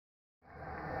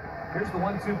Here's the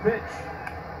 1-2 pitch.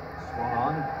 Swung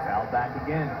on and fouled back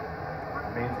again.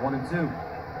 Remains 1-2.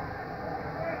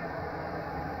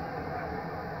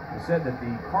 You said that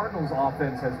the Cardinals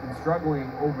offense has been struggling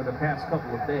over the past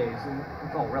couple of days, and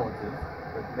it's all relative,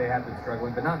 but they have been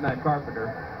struggling, but not Matt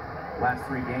Carpenter. Last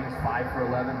 3 games, 5 for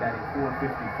 11, batting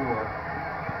 .454.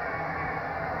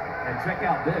 And check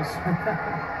out this.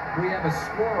 We have a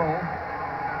squirrel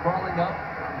crawling up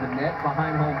the net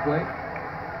behind home plate.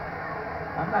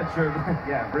 I'm not sure.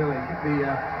 Yeah, really.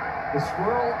 The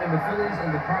Squirrel and the Phillies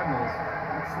and the Cardinals,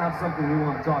 that's not something we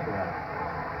want to talk about.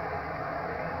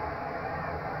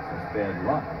 It's just bad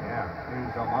luck. Yeah.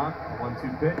 Here's Almont, a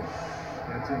 1-2 pitch.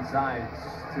 That's inside. It's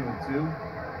 2-2.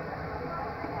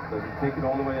 Does he take it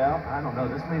all the way out? I don't know.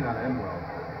 This may not end well.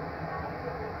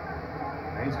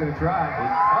 And he's going to try. I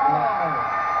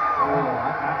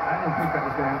didn't think that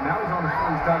was going to happen. Now he's on the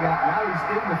Phillies dugout. Now he's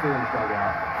in the Phillies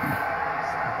dugout.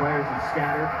 The players are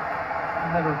scattered.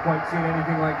 I've never quite seen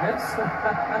anything like this.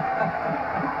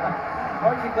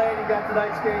 Aren't you glad you got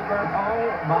tonight's game, Murph? Oh,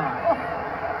 my.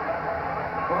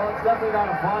 Well, it's definitely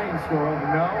not a flying squirrel.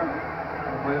 No,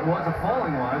 but it was a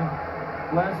falling one.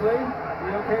 Leslie,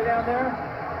 you okay down there?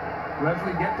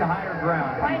 Leslie, get to higher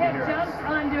ground. I have jumped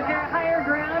onto higher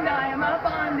ground. I am up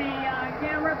on the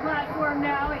camera platform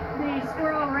now. The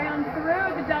squirrel ran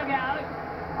through the dugout.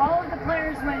 All of the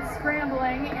players went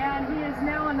scrambling, and he is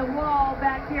now on the wall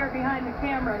back here behind the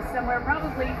camera somewhere,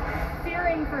 probably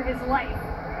fearing for his life.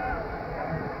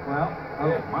 Well,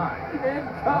 oh my.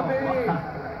 Incoming!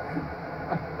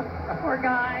 Oh, Poor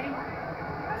guy.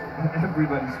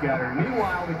 Everybody scattered.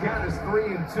 Meanwhile, the count is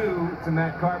 3-2 to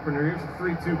Matt Carpenter. Here's the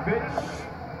 3-2 pitch.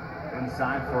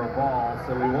 Inside for a ball.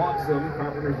 So he walks him.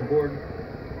 Carpenter's aboard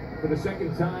for the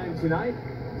second time tonight.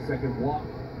 Second walk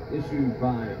issued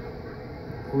by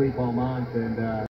Philippe Almont. And